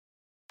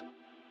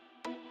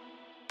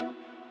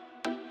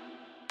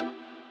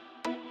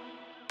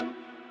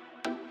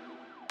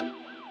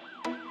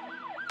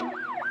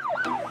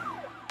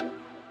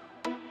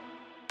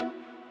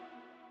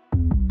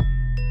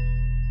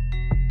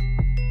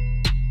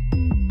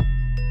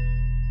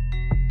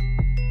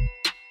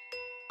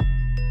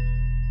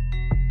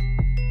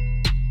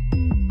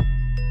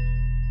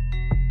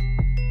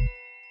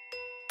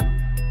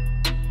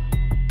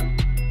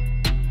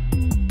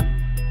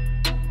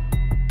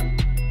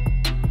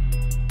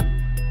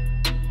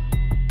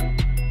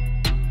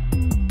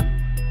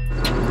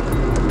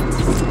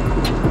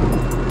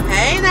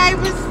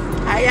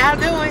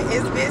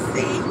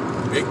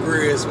Big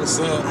Grizz, what's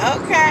up?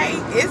 Okay,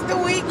 it's the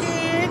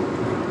weekend,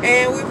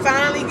 and we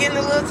finally getting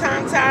a little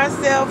time to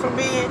ourselves from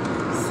being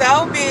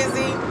so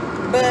busy.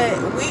 But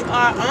we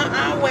are on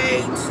our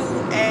way to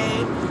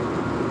a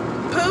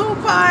pool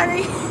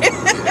party.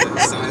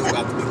 Yeah, sounds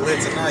about to be lit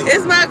tonight.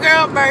 It's my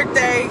girl's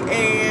birthday,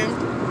 and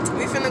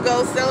we finna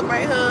go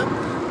celebrate her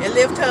and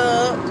lift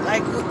her up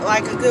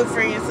like a good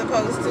friend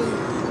supposed to.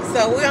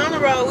 So we're on the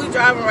road. We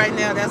driving right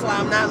now. That's why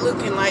I'm not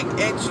looking like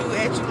at you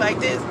like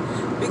this,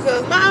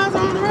 because my eyes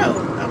are on the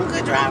road. I'm a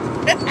good driver.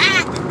 At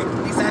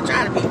least I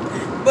try to be.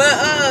 But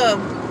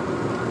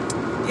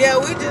yeah,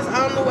 we just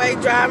on the way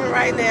driving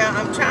right now.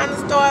 I'm trying to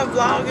start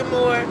vlogging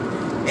more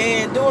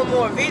and doing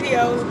more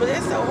videos, but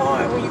it's so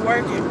hard when you're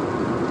working.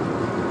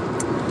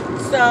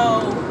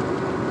 So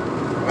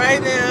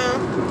right now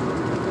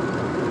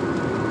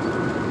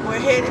we're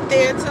headed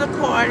there to the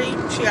party.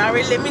 She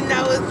already let me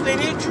know it's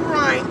plenty of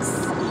drinks,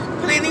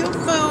 plenty of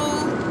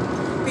food,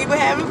 people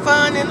having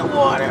fun in the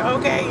water,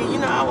 okay? And you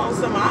know I want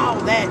some of all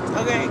that,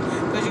 okay?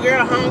 Because your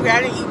girl hungry.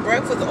 I didn't eat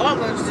breakfast or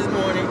lunch this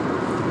morning.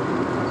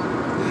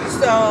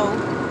 So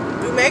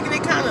we're making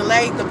it kind of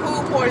late. The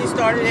pool party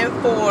started at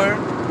 4,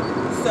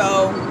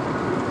 so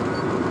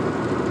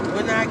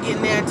we're not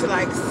getting there until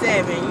like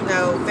 7, you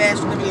know,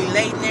 fashionably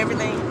late and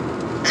everything.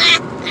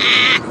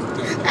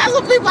 That's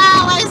what people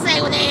always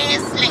say when they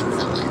ask late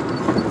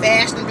somewhere.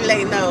 Fashionably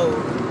late. No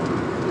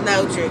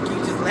trick. You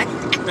just late.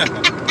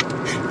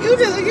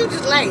 you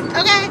just late.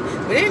 Okay.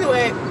 But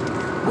anyway,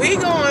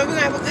 we're gonna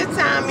have a good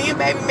time. Me and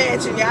baby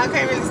matching. Y'all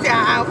can't really see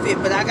our outfit,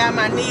 but I got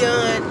my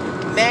neon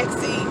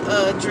maxi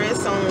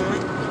dress on,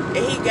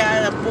 and he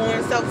got a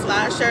Born So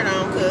Fly shirt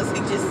on because he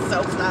just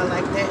so fly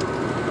like that.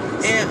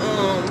 And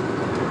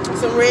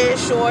some red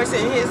shorts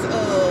and his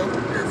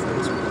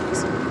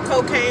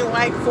cocaine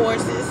white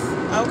forces.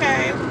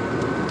 Okay.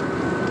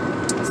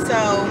 So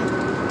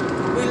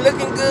we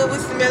looking good, we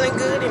smelling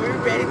good, and we're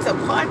ready to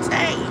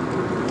partay.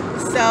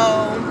 So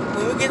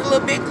when we get a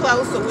little bit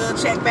closer, we'll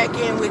check back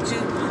in with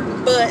you.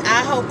 But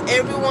I hope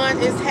everyone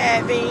is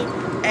having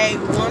a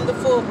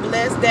wonderful,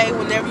 blessed day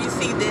whenever you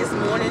see this,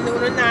 morning,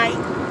 noon, or night.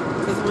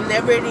 Because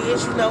whenever it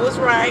is, you know it's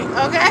right.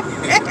 Okay?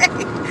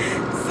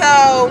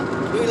 So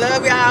we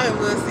love y'all, and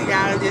we'll see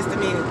y'all in just a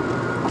minute.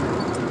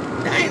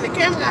 Dang, the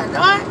camera got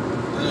dark.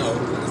 No,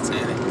 it's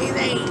Tanny. He's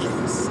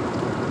A's.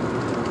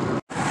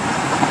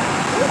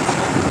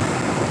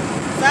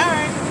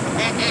 Sorry.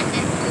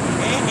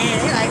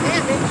 They like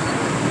that, bitch.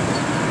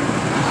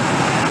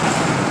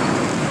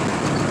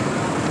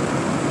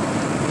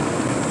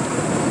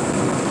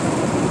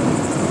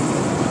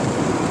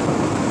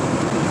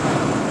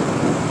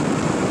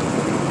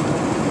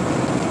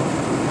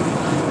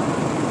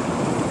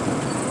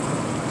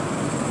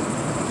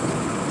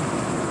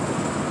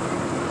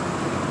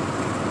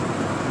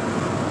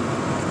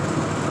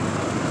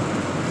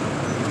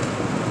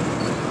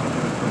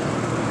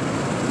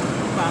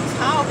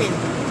 Talking,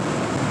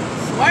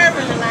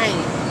 swerving the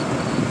lane.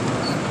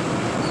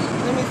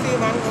 Let me see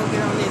if I'm gonna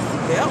get on this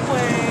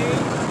beltway.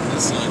 The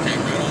sun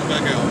came right on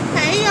back out.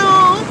 Hey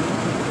y'all,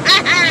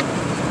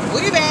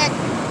 we back,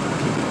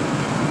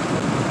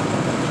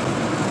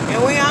 and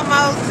we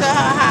almost to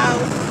her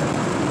house.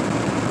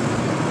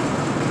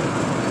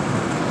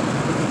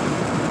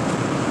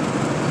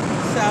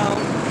 So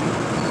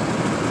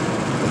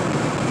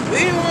we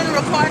didn't want to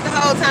record the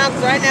whole time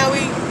because right now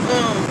we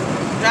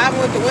driving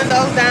with the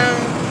windows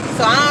down.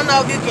 So I don't know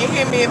if you can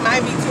hear me. It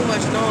might be too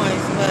much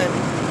noise, but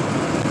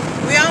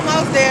we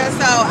almost there.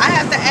 So I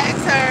have to ask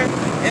her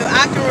if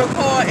I can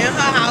record in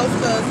her house,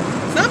 because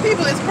some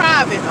people it's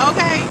private,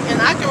 okay? And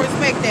I can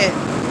respect that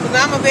because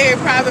I'm a very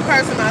private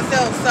person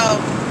myself. So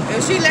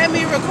if she let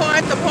me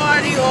record the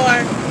party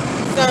or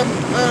some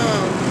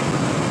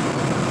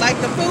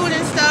like the food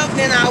and stuff,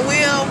 then I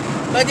will.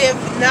 But if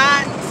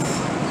not,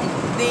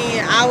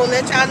 then I will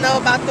let y'all know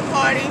about the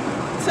party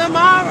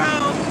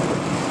tomorrow.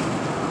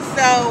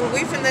 So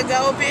we finna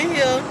go up in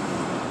here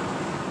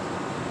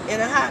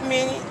in a hot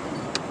minute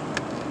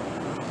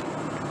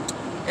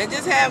and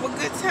just have a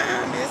good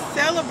time and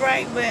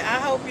celebrate. But I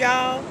hope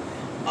y'all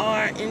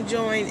are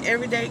enjoying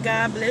every day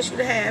God bless you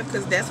to have,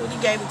 because that's what he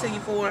gave it to you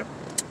for.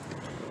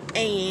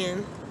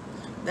 And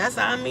that's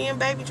all me and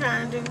baby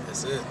trying to do.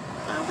 That's it.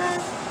 Okay.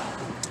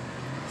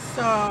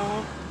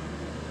 So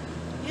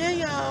yeah,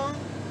 y'all,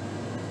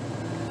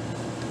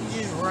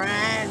 just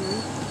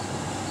riding.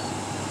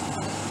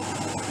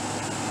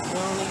 We're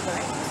only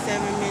like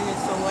 7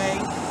 minutes away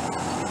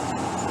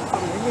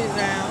from his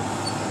house.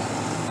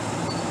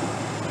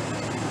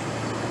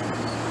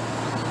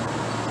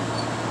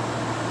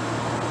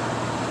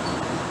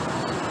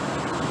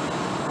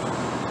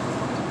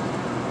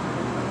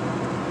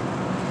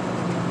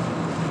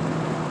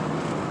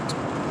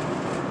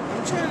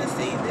 I'm trying to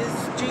see, this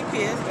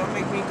GPS gonna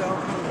make me go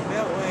on the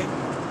beltway.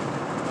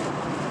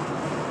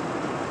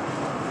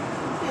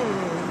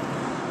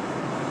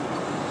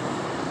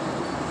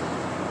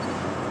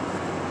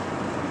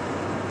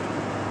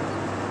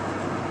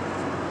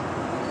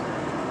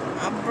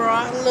 I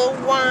brought a little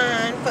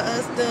wine for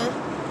us to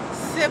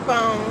sip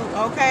on,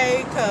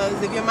 okay? Because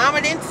if your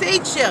mama didn't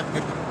teach you,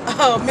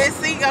 Miss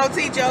C gonna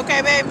teach you,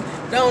 okay, baby?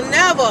 Don't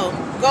never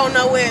go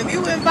nowhere. If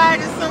you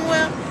invited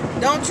somewhere,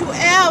 don't you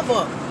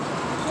ever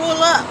pull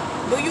up.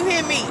 Do you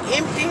hear me?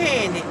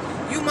 Empty-handed.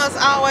 You must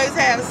always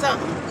have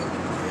something.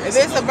 If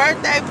it's a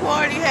birthday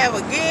party, have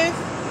a gift.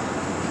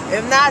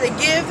 If not a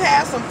gift,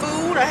 have some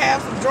food, or have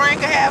some drink,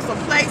 or have some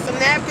plates, some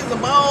napkins, a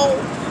bowl,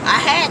 a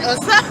hat,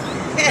 or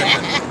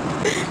something.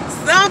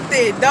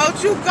 Something. Don't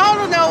you go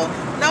to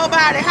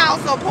nobody's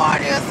house or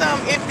party or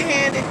something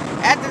empty-handed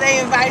after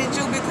they invited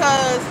you,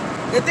 because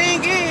the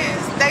thing is,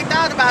 they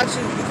thought about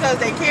you, because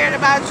they cared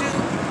about you.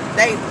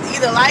 They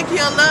either like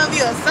you or love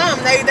you or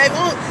something. They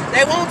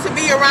want to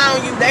be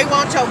around you. They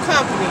want your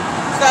company.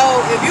 So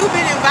if you've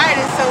been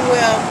invited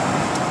somewhere,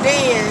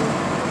 then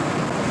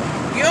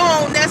you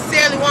don't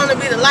necessarily want to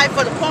be the life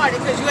of the party,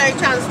 because you ain't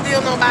trying to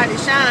steal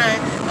nobody's shine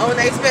on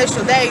their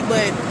special day.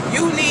 But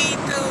you need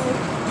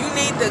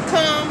to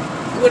come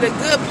with a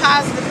good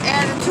positive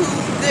attitude,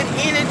 good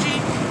energy,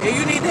 and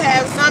you need to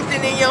have something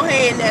in your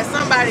hand that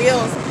somebody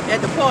else at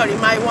the party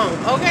might want.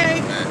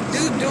 Okay?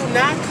 Do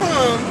not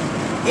come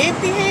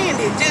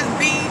empty-handed. Just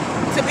be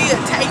a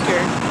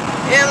taker.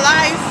 In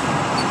life,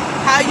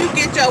 how you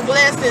get your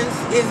blessings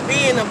is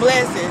being a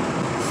blessing.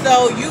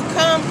 So you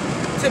come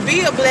to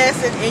be a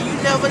blessing, and you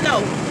never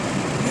know.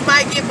 You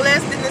might get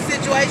blessed in the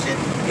situation.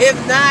 If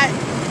not,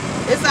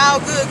 it's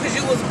all good, because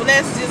you was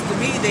blessed just to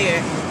be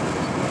there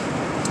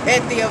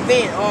at the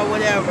event or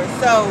whatever.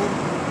 So,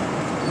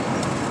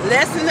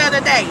 lesson of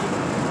the day: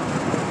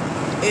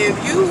 if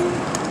you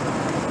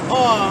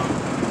are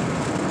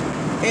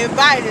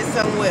invited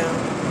somewhere,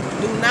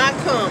 do not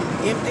come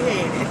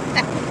empty-handed.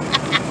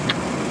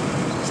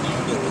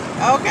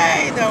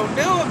 Okay, don't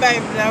do it,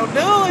 baby. Don't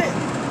do it.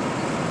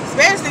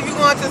 Especially if you're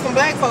going to some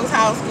black folks'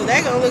 house, because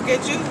they're going to look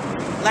at you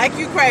like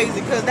you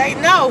crazy, because they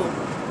know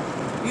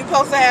you're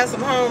supposed to have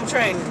some home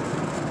training.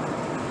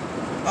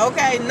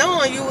 Okay,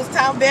 knowing you was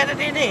taught better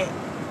than that.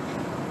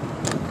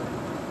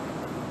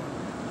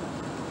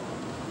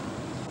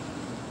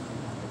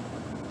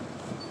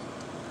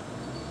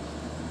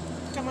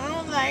 Come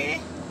on,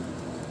 lady.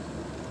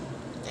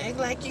 Act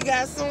like you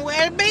got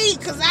somewhere to be,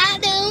 because I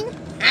do.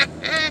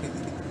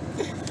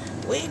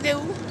 We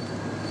do.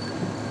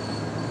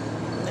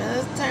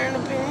 Let's turn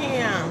up in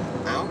here.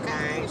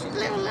 Okay, she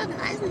live a little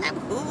nice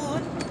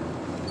neighborhood.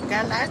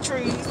 Got a lot of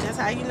trees. That's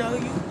how you know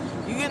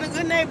you in a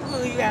good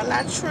neighborhood. You got a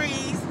lot of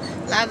trees,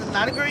 a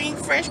lot of green,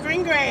 fresh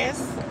green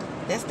grass.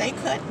 That's they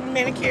cut and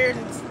manicured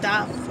and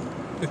stuff.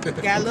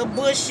 Got little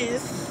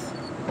bushes.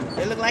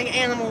 They look like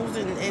animals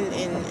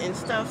and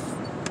stuff.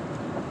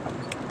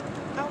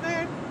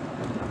 Okay.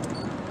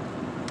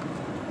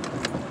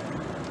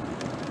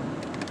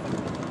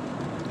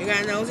 You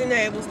got nosy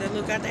neighbors that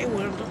look out their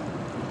window,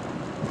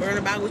 worrying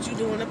about what you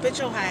doing up at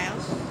your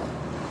house.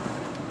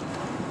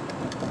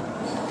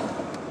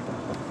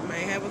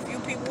 Might have a few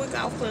people with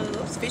golf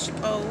clubs, fishing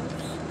poles.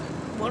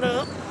 What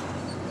up?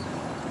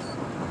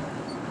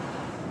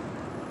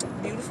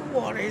 Beautiful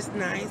water. It's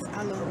nice.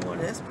 I love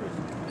water. That's pretty.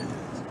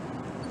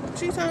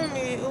 She told me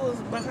it was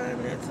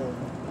behind that too.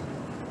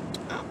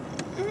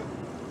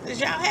 Is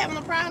y'all having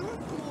a problem?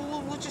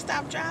 Would you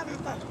stop driving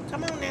for?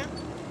 Come on now.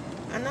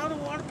 I know the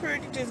water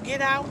pretty. Just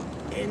get out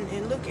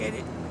and look at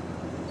it.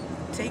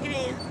 Take it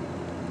in.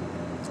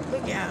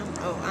 Look, y'all.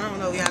 Oh, I don't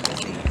know if y'all can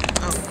see it.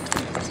 Oh,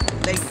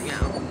 thank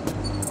y'all.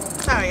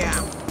 Sorry,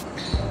 y'all.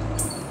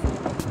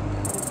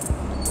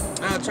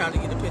 I'll try to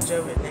get a picture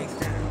of it next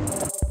time.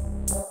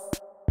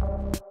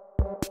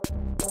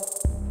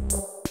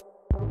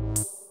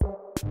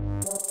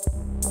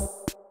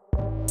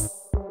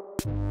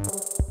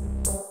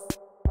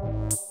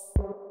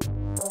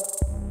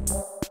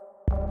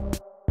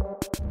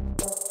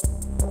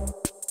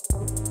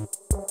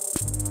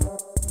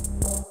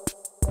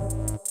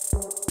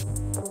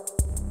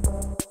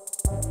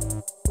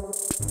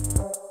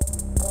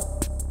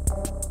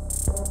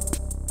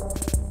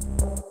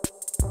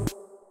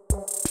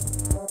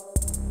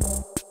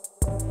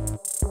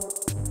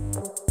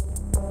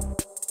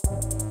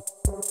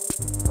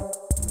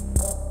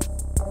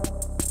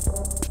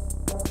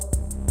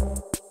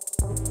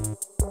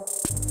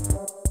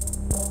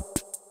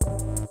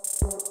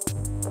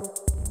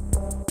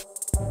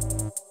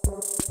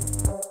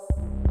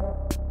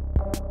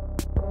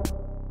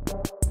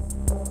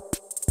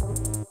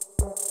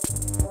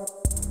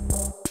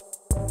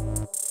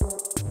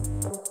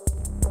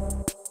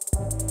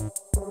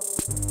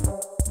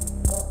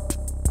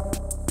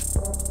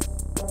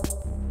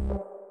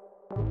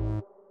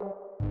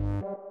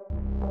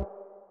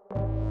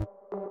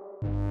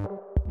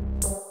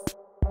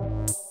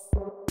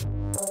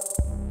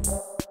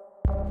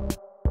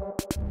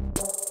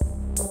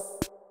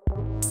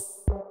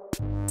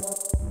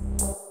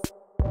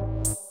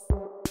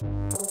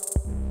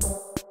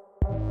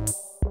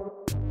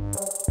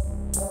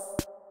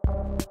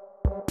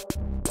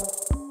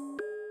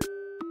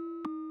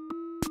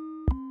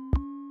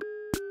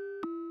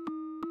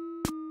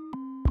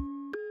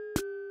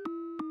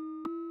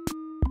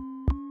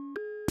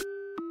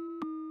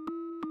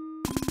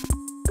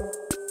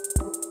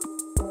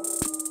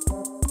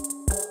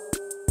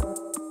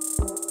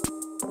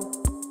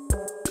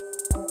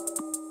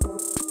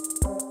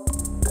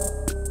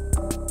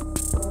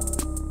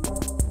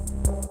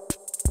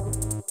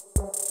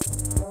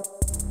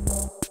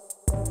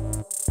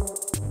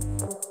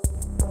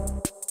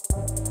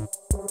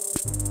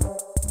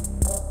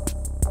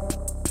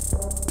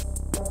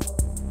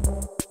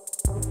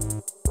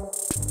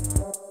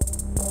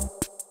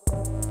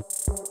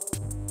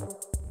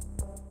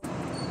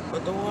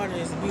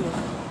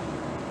 beautiful.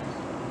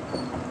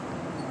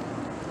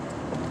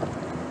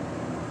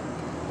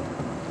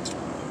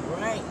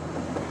 Right.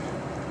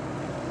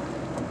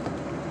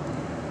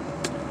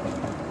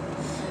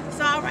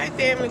 So, alright,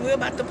 family, we're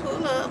about to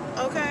pull up,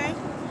 okay?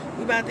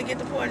 We're about to get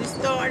the party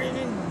started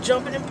and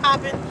jumping and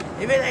popping.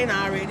 If it ain't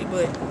already,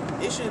 but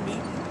it should be.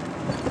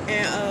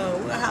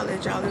 And we'll holler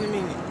at y'all in a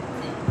minute.